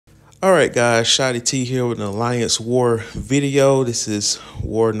All right, guys, Shotty T here with an Alliance War video. This is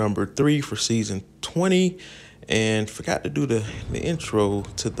war number 3 for season 20, and forgot to do the intro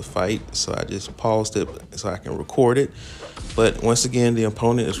to the fight, so I just paused it so I can record it. But once again, the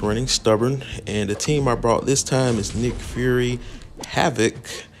opponent is running Stubborn, and the team I brought this time is Nick Fury,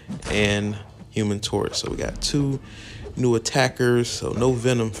 Havok, and Human Torch. So we got 2 new attackers, so no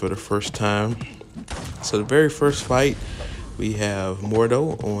Venom for the first time. So the very first fight, we have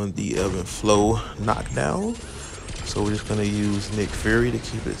Mordo on the Ebb and Flow knockdown. So we're just gonna use Nick Fury to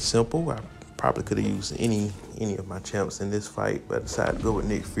keep it simple. I probably could have used any of my champs in this fight, but I decided to go with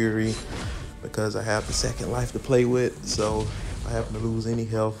Nick Fury because I have the second life to play with. So if I happen to lose any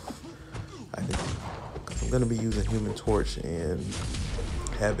health, I'm gonna be using Human Torch and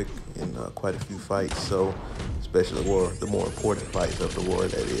Havok in quite a few fights. So especially the more important fights of the war,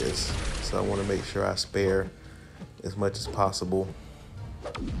 that is. So I want to make sure I spare as much as possible.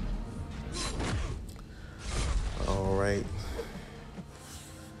 All right,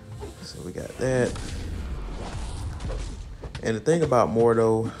 so we got that. And the thing about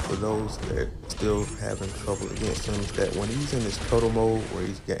Mordo, for those that are still having trouble against him, is that when he's in his total mode, where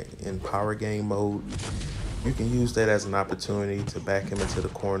he's in power game mode, you can use that as an opportunity to back him into the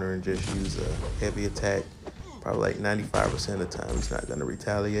corner and just use a heavy attack. Probably like 95% of the time he's not gonna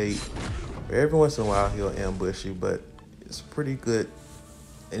retaliate. Every once in a while he'll ambush you, but it's pretty good.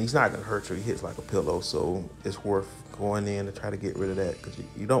 And he's not gonna hurt you, he hits like a pillow, so it's worth going in to try to get rid of that, because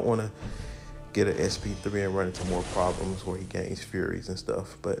you don't wanna get an SP3 and run into more problems where he gains furies and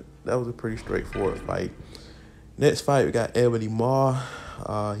stuff. But that was a pretty straightforward fight. Next fight, we got Ebony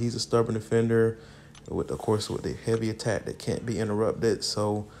Maw. He's a stubborn defender, of course with the heavy attack that can't be interrupted.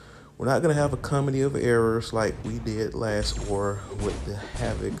 So we're not gonna have a comedy of errors like we did last war with the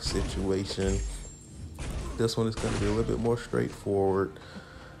Havok situation. This one is gonna be a little bit more straightforward.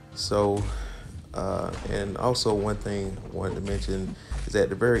 So, and also one thing I wanted to mention is at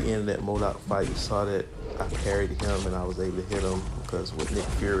the very end of that Modok fight, you saw that I parried him and I was able to hit him, because with Nick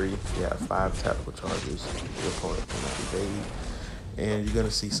Fury, he had 5 tactical charges the opponent cannot evade. And you're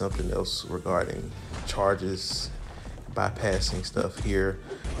gonna see something else regarding charges, bypassing stuff here.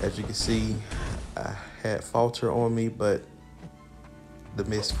 As you can see, I had Falter on me, but the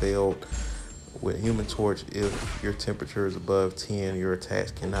miss failed. With Human Torch, if your temperature is above 10, your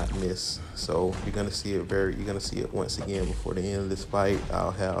attacks cannot miss. So you're gonna see it once again before the end of this fight.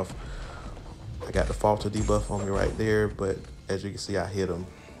 I got the Falter debuff on me right there, but as you can see, I hit him.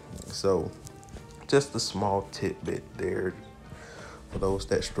 So just a small tidbit there for those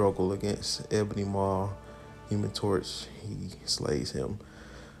that struggle against Ebony Maw. Human Torch, he slays him.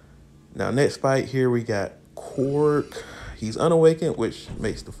 Now next fight here, we got Cork. He's unawakened, which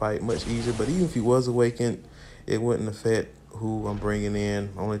makes the fight much easier, but even if he was awakened, it wouldn't affect who I'm bringing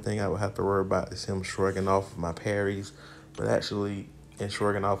in. The only thing I would have to worry about is him shrugging off my parries, but actually, and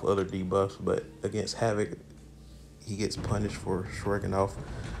shrugging off other debuffs. But against Havok, he gets punished for shrugging off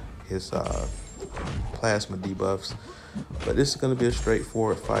his plasma debuffs. But this is going to be a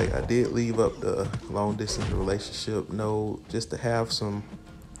straightforward fight. I did leave up the long distance relationship node just to have some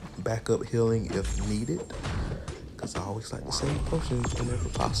backup healing if needed, because I always like to save potions whenever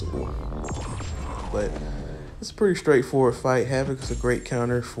possible. But it's a pretty straightforward fight. Havok is a great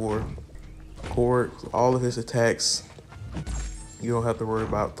counter for Cork. All of his attacks, you don't have to worry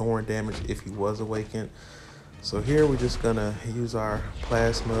about thorn damage if he was awakened. So here we're just gonna use our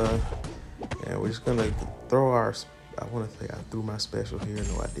plasma, and we're just gonna throw our, I want to say I threw my special here.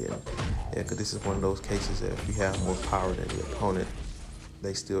 No, I didn't. Yeah, because this is one of those cases that if you have more power than the opponent,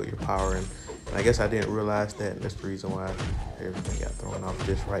 they steal your power. And I guess I didn't realize that, and that's the reason why everything got thrown off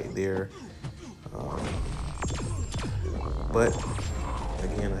just right there. But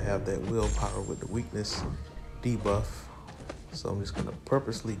again, I have that willpower with the weakness debuff, so I'm just gonna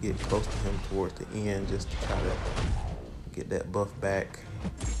purposely get close to him towards the end just to try to get that buff back,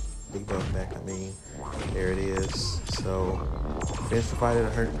 debuff back, I mean. There it is. So finish the fight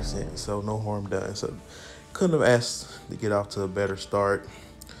at 100%, so no harm done. So couldn't have asked to get off to a better start.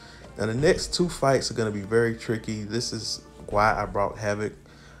 Now the next 2 fights are going to be very tricky. This is why I brought Havok.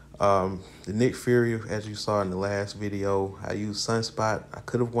 The Nick Fury, as you saw in the last video, I used Sunspot. I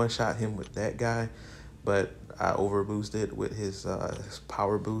could have one-shot him with that guy, but I overboosted with his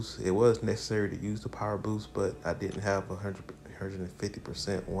power boost. It was necessary to use the power boost, but I didn't have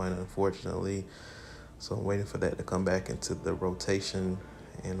 150% one, unfortunately. So I'm waiting for that to come back into the rotation,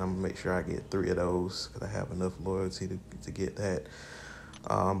 and I'm gonna make sure I get 3 of those because I have enough loyalty to get that.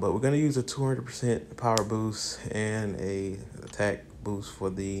 But we're gonna use a 200% power boost and a attack boost for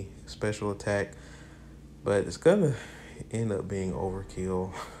the special attack, but it's gonna end up being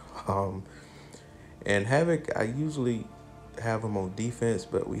overkill Um, and Havok, I usually have him on defense,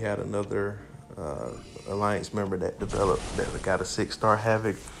 but we had another alliance member that developed that got a 6-star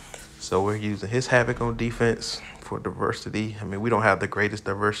Havok. So we're using his Havok on defense for diversity. I mean, we don't have the greatest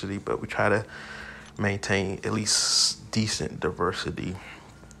diversity, but we try to maintain at least decent diversity.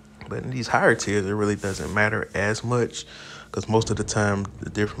 But in these higher tiers, it really doesn't matter as much because most of the time, the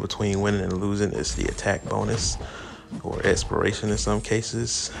difference between winning and losing is the attack bonus or expiration in some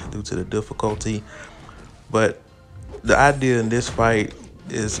cases due to the difficulty. But the idea in this fight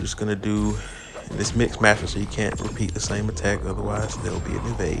is just going to do this mixed matchup, so you can't repeat the same attack, otherwise there'll be an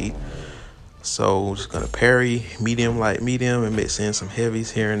evade. So I'm just going to parry medium, light, medium, and mix in some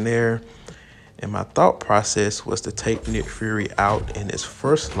heavies here and there. And my thought process was to take Nick Fury out in his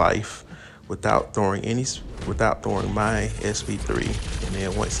first life without throwing my SP3. And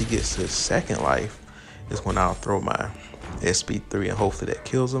then once he gets to his second life is when I'll throw my SP3, and hopefully that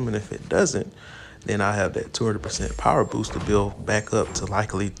kills him. And if it doesn't, then I have that 200% power boost to build back up to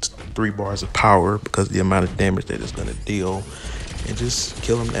likely 3 bars of power because of the amount of damage that it's going to deal, and just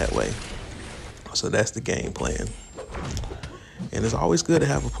kill him that way. So that's the game plan. And it's always good to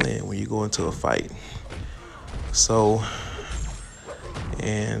have a plan when you go into a fight. So,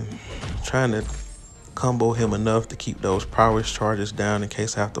 and trying to combo him enough to keep those prowess charges down in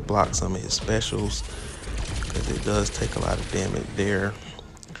case I have to block some of his specials, because it does take a lot of damage there.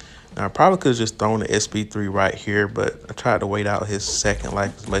 Now, I probably could have just thrown the SP3 right here, but I tried to wait out his second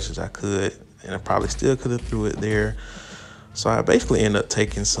life as much as I could, and I probably still could have threw it there. So I basically ended up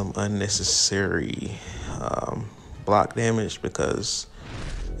taking some unnecessary block damage because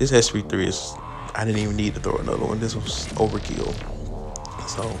this SP3 is, I didn't even need to throw another one. This was overkill.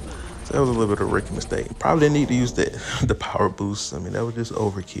 So that was a little bit of a rookie mistake. Probably didn't need to use the power boost. I mean, that was just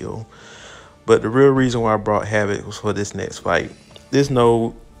overkill. But the real reason why I brought Havok was for this next fight. This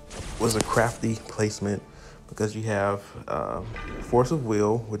node was a crafty placement because you have Force of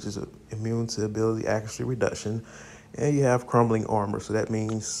Will, which is immune to ability accuracy reduction, and you have crumbling armor. So that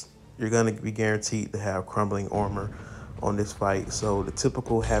means you're going to be guaranteed to have crumbling armor on this fight. So the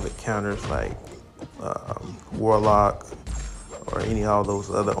typical Havok counters like Warlock or all those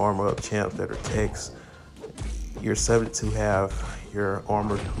other armor up champs that are techs, you're subject to have your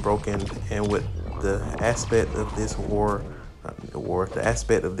armor broken. And with the aspect of this the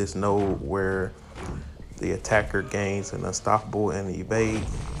aspect of this node where the attacker gains an unstoppable and evade,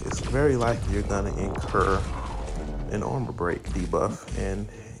 it's very likely you're going to incur an armor break debuff, and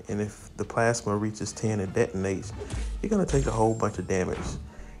if the plasma reaches 10 and detonates, you're going to take a whole bunch of damage.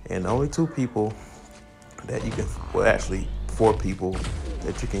 And only 2 people that you can, well actually 4 people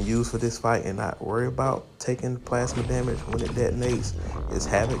that you can use for this fight and not worry about taking plasma damage when it detonates is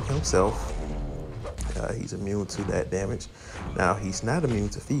Havok himself. He's immune to that damage. Now, he's not immune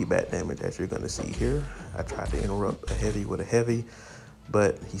to feedback damage, as you're going to see here. I tried to interrupt a heavy with a heavy,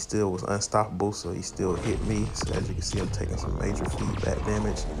 but he still was unstoppable, so he still hit me. So as you can see, I'm taking some major feedback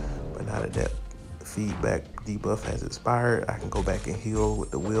damage. But now that that feedback debuff has expired, I can go back and heal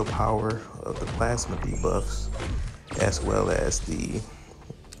with the willpower of the plasma debuffs, as well as the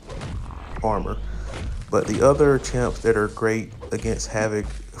armor. But the other champs that are great against Havok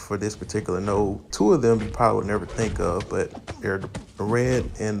for this particular node, 2 of them you probably would never think of, but they're the red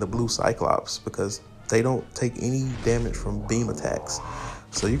and the blue Cyclops, because they don't take any damage from beam attacks.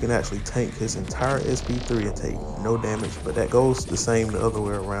 So you can actually tank his entire SP3 and take no damage, but that goes the same the other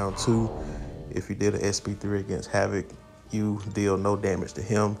way around too. If you did an SP3 against Havok, you deal no damage to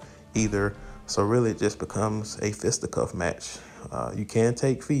him either. So really it just becomes a fisticuff match. You can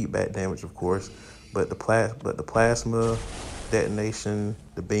take feedback damage, of course, but the plasma detonation,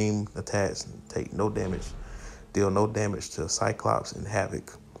 the beam attacks take no damage, deal no damage to Cyclops and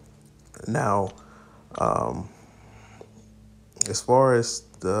Havok. Now, as far as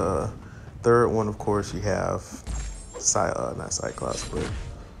the third one, of course, you have not Cyclops, but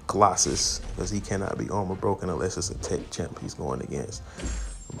Colossus, because he cannot be armor broken unless it's a tech champ he's going against.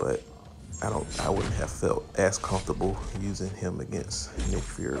 But I wouldn't have felt as comfortable using him against Nick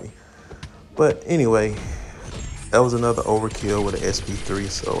Fury. But anyway, that was another overkill with an SP3,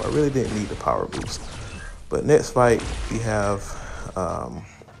 so I really didn't need the power boost. But next fight, we have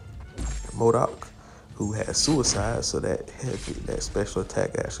Modoks, who has suicide, so that special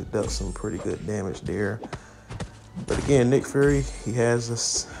attack actually dealt some pretty good damage there. But again, Nick Fury, he has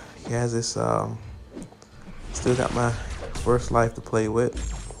this, still got my first life to play with.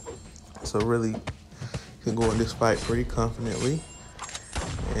 So really, you can go in this fight pretty confidently.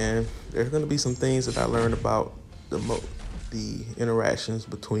 And there's going to be some things that I learned about the interactions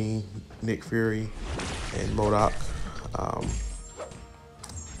between Nick Fury and Modoks.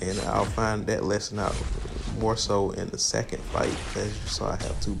 And I'll find that lesson out more so in the second fight. As you saw, I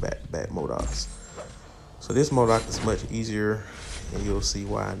have 2 back-to-back Modoks. So this Modok is much easier, and you'll see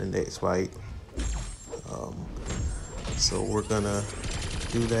why in the next fight. So we're gonna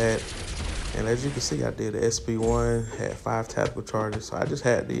do that. And as you can see, I did the SP1, had 5 tactical charges. So I just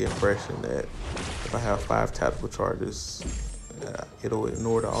had the impression that if I have 5 tactical charges, it'll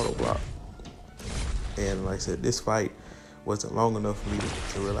ignore the auto block. And like I said, this fight wasn't long enough for me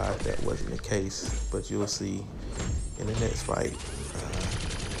to realize that wasn't the case. But you'll see in the next fight,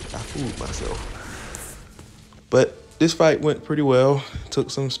 I fooled myself. But this fight went pretty well. Took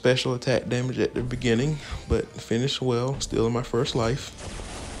some special attack damage at the beginning, but finished well, still in my first life.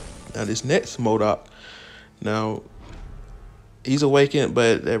 Now this next Modok, now he's awakened,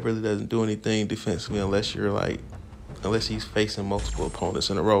 but that really doesn't do anything defensively unless he's facing multiple opponents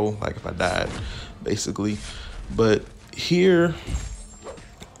in a row, like if I died, basically. But here,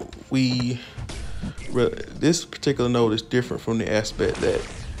 this particular node is different from the aspect that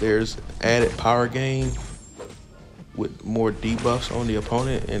there's added power gain with more debuffs on the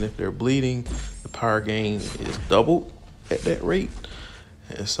opponent, and if they're bleeding, the power gain is doubled at that rate.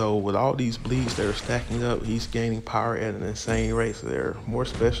 And so with all these bleeds that are stacking up, he's gaining power at an insane rate. So there are more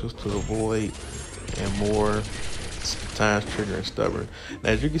specials to avoid and more times triggering stubborn. Now,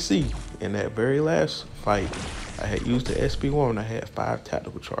 as you can see, in that very last fight, I had used the SP1, I had 5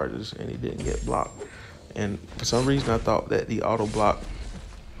 tactical charges, and he didn't get blocked. And for some reason, I thought that the auto block,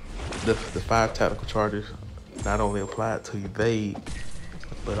 the 5 tactical charges, not only applied to evade,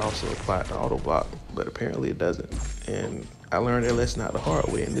 but also applied to auto block. But apparently it doesn't. And I learned that lesson out the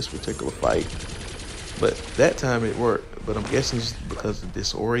hard way in this particular fight. But that time it worked. But I'm guessing it's because of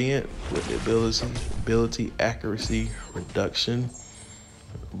disorient with the ability, accuracy, reduction.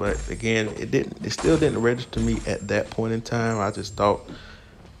 But again, it still didn't register me at that point in time. I just thought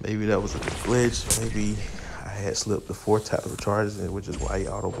maybe that was a glitch. Maybe I had slipped the 4 tactical charges, which is why he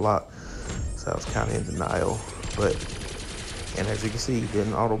auto blocked. So I was kind of in denial. And as you can see, he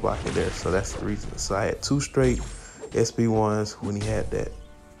didn't auto block it there. So that's the reason. So I had 2 straight SP1s when he had that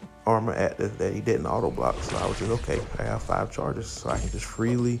armor active that he didn't auto block. So I was just, okay, I have 5 charges, so I can just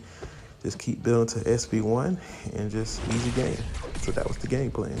freely just keep building to SP1 and just easy game. So that was the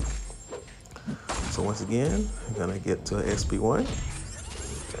game plan. So once again, I'm gonna get to SP1,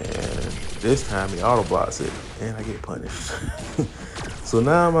 and this time he auto blocks it and I get punished. So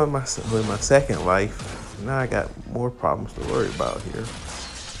now I'm in my second life. Now I got more problems to worry about here.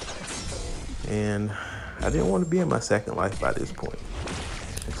 And I didn't want to be in my second life by this point.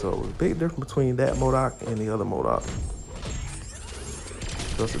 And so the big difference between that Modok and the other Modok.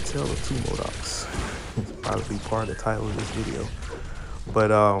 Just a tale of 2 Modoks. It'll probably be part of the title of this video.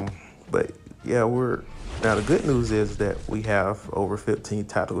 But yeah, now the good news is that we have over 15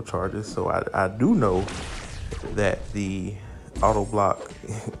 tactical charges. So I do know that the auto block,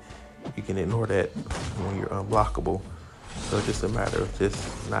 you can ignore that when you're unblockable. So it's just a matter of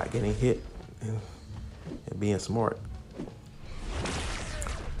just not getting hit and being smart.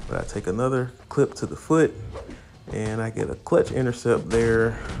 But I take another clip to the foot, and I get a clutch intercept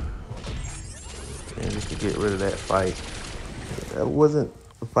there, and just to get rid of that fight. That wasn't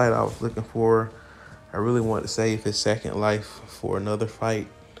the fight I was looking for. I really wanted to save his second life for another fight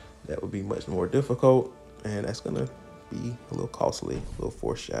that would be much more difficult, and that's gonna be a little costly, a little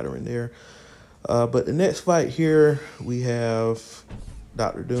foreshadowing there. But the next fight here, we have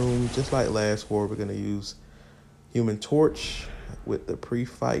Dr. Doom. Just like last war, we're gonna use Human Torch with the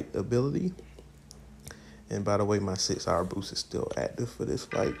pre-fight ability. And by the way, my 6-hour boost is still active for this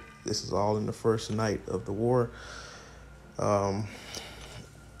fight. This is all in the first night of the war.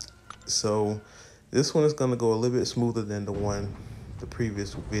 So this one is gonna go a little bit smoother than the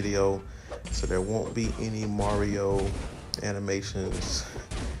previous video. So there won't be any Mario animations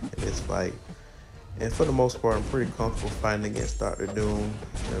in this fight. And for the most part, I'm pretty comfortable fighting against Dr. Doom.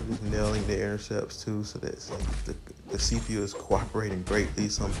 Just nailing the intercepts too, so that the CPU is cooperating greatly.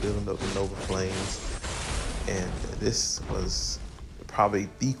 So I'm building up the Nova Flames. And this was probably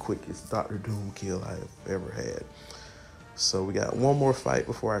the quickest Dr. Doom kill I have ever had. So we got one more fight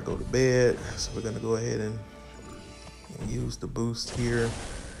before I go to bed. So we're gonna go ahead and use the boost here.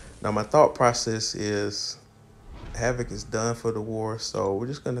 Now my thought process is Havok is done for the war, so we're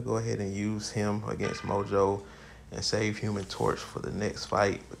just gonna go ahead and use him against Mojo and save Human Torch for the next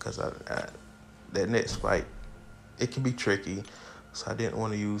fight, because that next fight, it can be tricky. So I didn't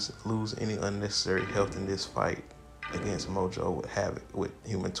want to lose any unnecessary health in this fight against Mojo with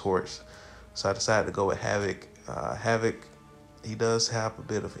Human Torch. So I decided to go with Havok. Havok, he does have a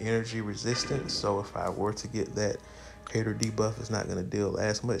bit of energy resistance, so if I were to get that Hater debuff is not going to deal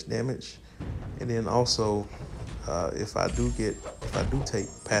as much damage. And then also, if I do take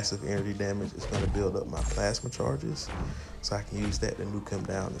passive energy damage, it's going to build up my plasma charges, so I can use that to nuke him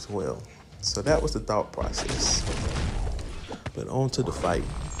down as well. So that was the thought process. But on to the fight.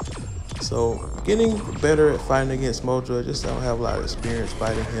 So getting better at fighting against Mojo. I just don't have a lot of experience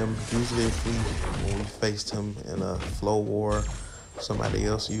fighting him. Usually when we faced him in a flow war, somebody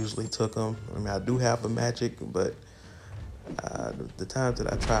else usually took him. I mean, I do have a magic, but the times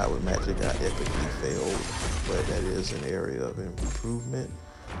that I tried with magic, I epically failed. But that is an area of improvement.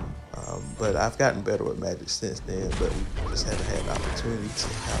 But I've gotten better with magic since then, but we just haven't had the opportunity to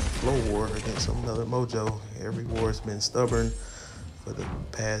have a flow war against another Mojo. Every war has been stubborn for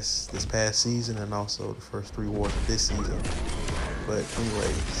this past season, and also the first 3 wars of this season. But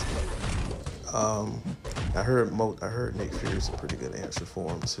anyways, I heard Nick Fury's a pretty good answer for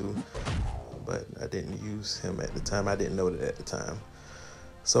him too, but I didn't use him at the time. I didn't know that at the time.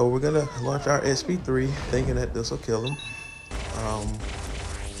 So we're gonna launch our SP3, thinking that this will kill him.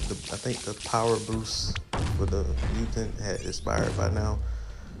 I think the power boost for the mutant had expired by now,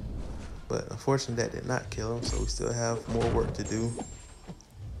 but unfortunately that did not kill him, so we still have more work to do.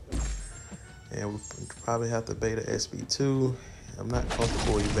 And we'll probably have to beta SP2. I'm not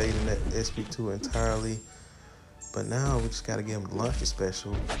comfortable evading that SP2 entirely, but now we just gotta get him to launch the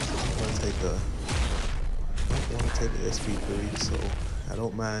special. I don't want to take the SP3, so I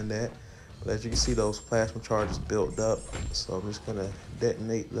don't mind that. But as you can see, those plasma charges built up, so I'm just gonna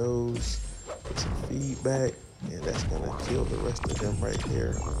detonate those, get some feedback, and that's gonna kill the rest of them right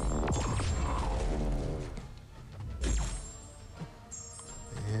there.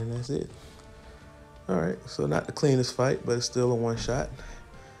 And that's it. Alright, so not the cleanest fight, but it's still a one shot.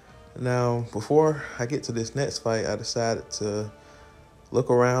 Now, before I get to this next fight, I decided to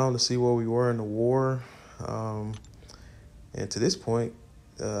look around to see where we were in the war. And to this point,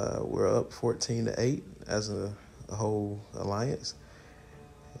 we're up 14-8 as a whole alliance.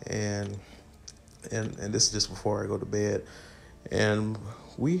 And this is just before I go to bed. And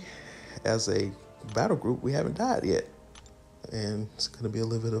we, as a battle group, we haven't died yet. And it's going to be a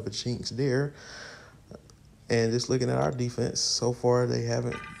little bit of a chinks there. And just looking at our defense, so far they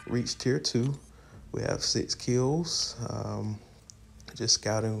haven't reached tier 2. We have 6 kills. Just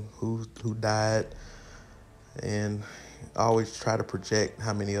scouting who died. And I always try to project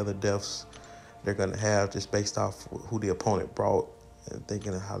how many other deaths they're going to have just based off who the opponent brought, and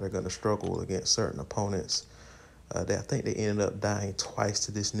thinking of how they're going to struggle against certain opponents. I think they ended up dying twice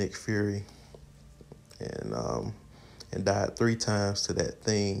to this Nick Fury, and died 3 times to that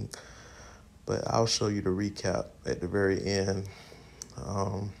thing. But I'll show you the recap at the very end.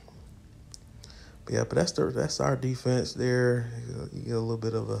 But yeah, but that's our defense there. You get a little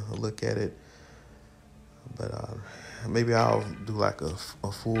bit of a look at it. But maybe I'll do like a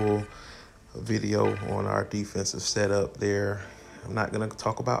full video on our defensive setup there. I'm not gonna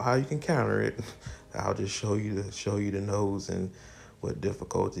talk about how you can counter it. I'll just show you the nose and what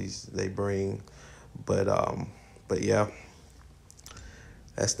difficulties they bring. But yeah,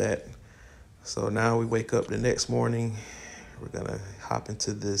 that's that. So now we wake up the next morning. We're gonna hop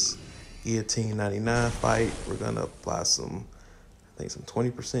into this Guillotine 99 fight. We're gonna apply some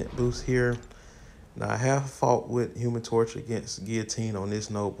 20% boost here. Now, I have fought with Human Torch against Guillotine on this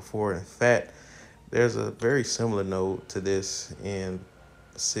node before. In fact, there's a very similar node to this in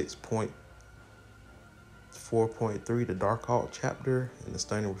 6.4.3, the Dark Hawk chapter in the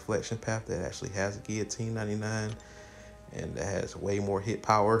Stunning Reflection Path, that actually has a Guillotine 99, and that has way more hit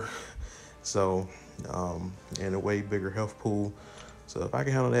power. So, and a way bigger health pool. So if I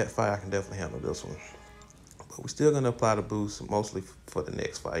can handle that fight, I can definitely handle this one. But we're still gonna apply the boost mostly for the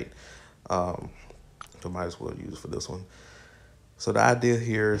next fight. So might as well use it for this one. So the idea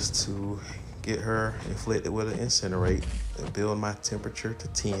here is to get her inflicted with an incinerate and build my temperature to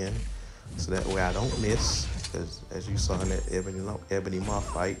 10, so that way I don't miss. Because as you saw in that Ebony Moth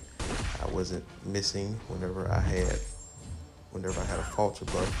fight, I wasn't missing whenever I had a Falter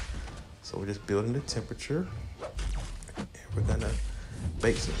buff. So we're just building the temperature, and we're gonna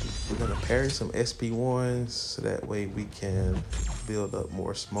parry some SP1s, so that way we can build up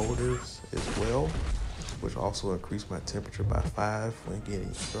more smolders as well, which also increase my temperature by 5 when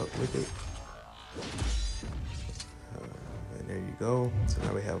getting struck with it. And there you go. So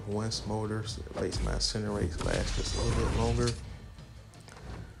now we have 1 smolder, so it makes my incinerates last just a little bit longer.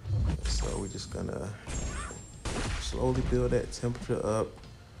 So we're just gonna slowly build that temperature up.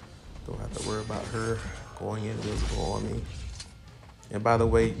 Don't have to worry about her going invisible on me. And by the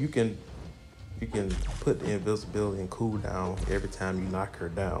way, you can put the invisibility and cooldown every time you knock her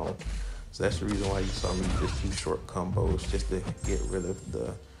down. So that's the reason why you saw me just do short combos, just to get rid of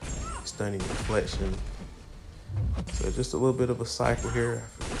the stunning deflection. So just a little bit of a cycle here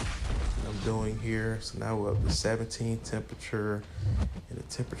I'm doing here. So now we're up to 17 temperature, and the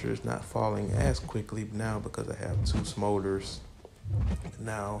temperature is not falling as quickly now because I have 2 smolders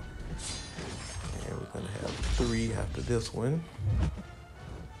now, and we're gonna have 3 after this one.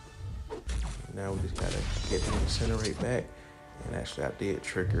 Now we just gotta get the incinerate back, and actually I did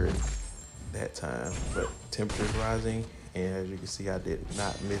trigger it that time, but temperature is rising, and as you can see I did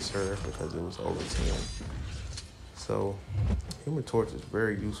not miss her because it was over 10. So Human Torch is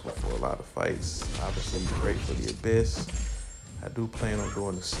very useful for a lot of fights. Obviously great for the Abyss. I do plan on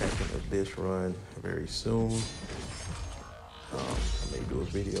doing the second Abyss run very soon. I may do a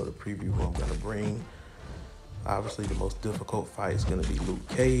video to preview who I'm gonna bring. Obviously the most difficult fight is gonna be Luke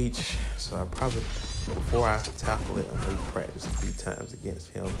Cage. So I probably, before I tackle it, I may practice a few times against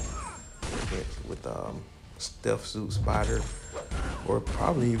him, with Stealth Suit Spider, or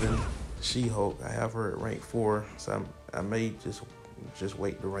probably even She-Hulk. I have her at rank 4, so I may just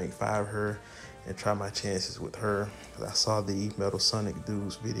wait to rank 5 her and try my chances with her. I saw the Metal Sonic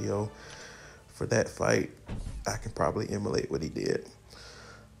Dude's video for that fight. I can probably emulate what he did.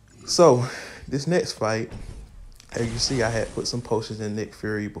 So this next fight, as you see, I had put some potions in Nick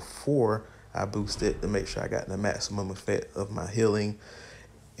Fury before I boosted to make sure I got the maximum effect of my healing.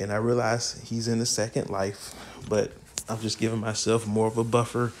 And I realized he's in the second life, but I'm just giving myself more of a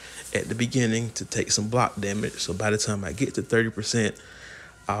buffer at the beginning to take some block damage. So by the time I get to 30%,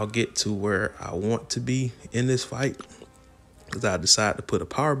 I'll get to where I want to be in this fight. Because I decided to put a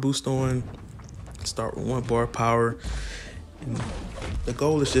power boost on, start with 1 bar power. And the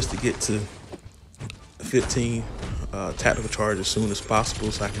goal is just to get to 15 tactical charge as soon as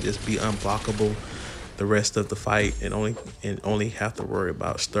possible, so I can just be unblockable the rest of the fight and only have to worry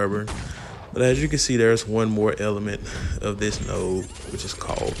about stubborn. But as you can see, there's one more element of this node, which is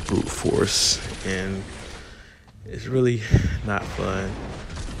called brute force, and it's really not fun.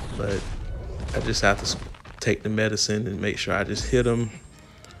 But I just have to take the medicine and make sure I just hit him,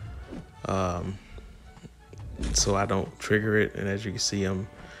 so I don't trigger it. And as you can see, I'm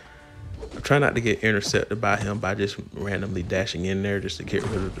trying not to get intercepted by him by just randomly dashing in there just to get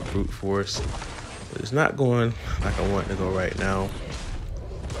rid of the brute force. But it's not going like I want it to go right now.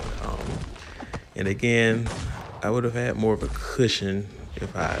 And again, I would have had more of a cushion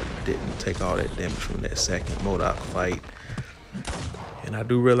if I didn't take all that damage from that second Modok fight. And I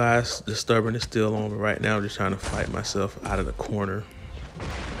do realize the stubborn is still on me right now. I'm just trying to fight myself out of the corner.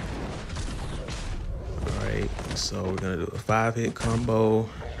 All right, so we're gonna do a 5-hit combo.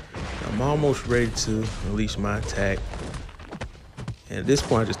 I'm almost ready to unleash my attack. And at this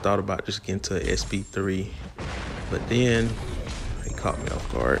point, I just thought about just getting to SP3, but then he caught me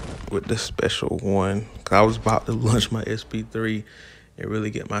off guard with the special one. I was about to launch my SP3 and really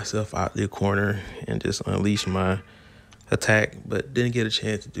get myself out the corner and just unleash my attack, but didn't get a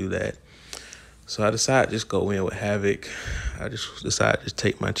chance to do that. So I decided to just go in with Havok. I just decided to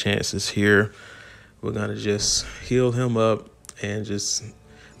take my chances here. We're gonna just heal him up, and just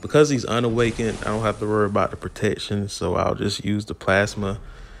because he's unawakened, I don't have to worry about the protection, so I'll just use the plasma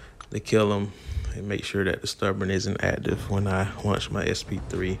to kill him and make sure that the stubborn isn't active when I launch my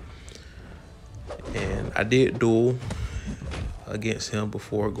SP3. And I did duel against him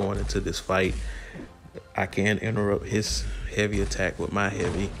before going into this fight. I can interrupt his heavy attack with my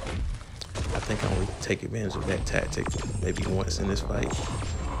heavy. I think I only take advantage of that tactic maybe once in this fight.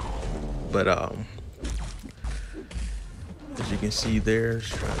 But as you can see there,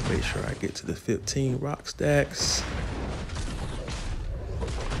 just trying to make sure I get to the 15 rock stacks.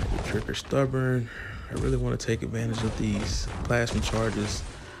 Trigger stubborn. I really want to take advantage of these plasma charges.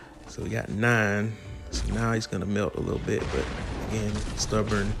 So we got 9. So now he's gonna melt a little bit, but again,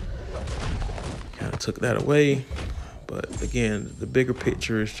 stubborn kind of took that away. But again, the bigger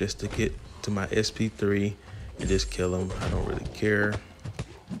picture is just to get to my SP3 and just kill him. I don't really care.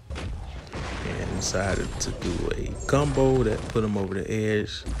 And decided to do a combo that put him over the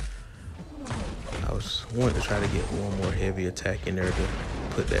edge. I was wanting to try to get one more heavy attack in there to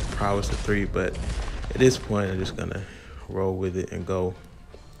put that prowess to 3, but at this point I'm just gonna roll with it and go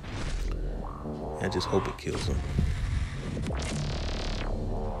and just hope it kills him.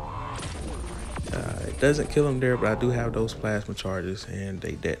 It doesn't kill him there, but I do have those plasma charges and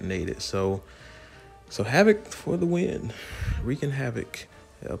they detonated. So Havok for the win. Wreaking Havok.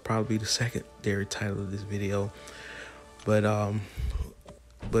 It'll probably be the secondary title of this video. But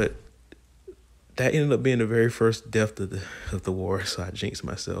that ended up being the very first death of the war, so I jinxed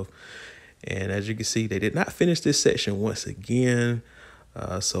myself. And as you can see, they did not finish this section once again.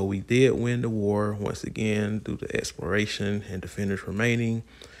 So we did win the war once again due to exploration and defenders remaining.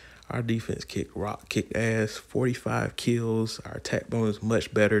 Our defense kicked ass, 45 kills. Our attack bonus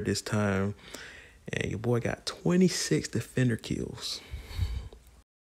much better this time. And your boy got 26 defender kills.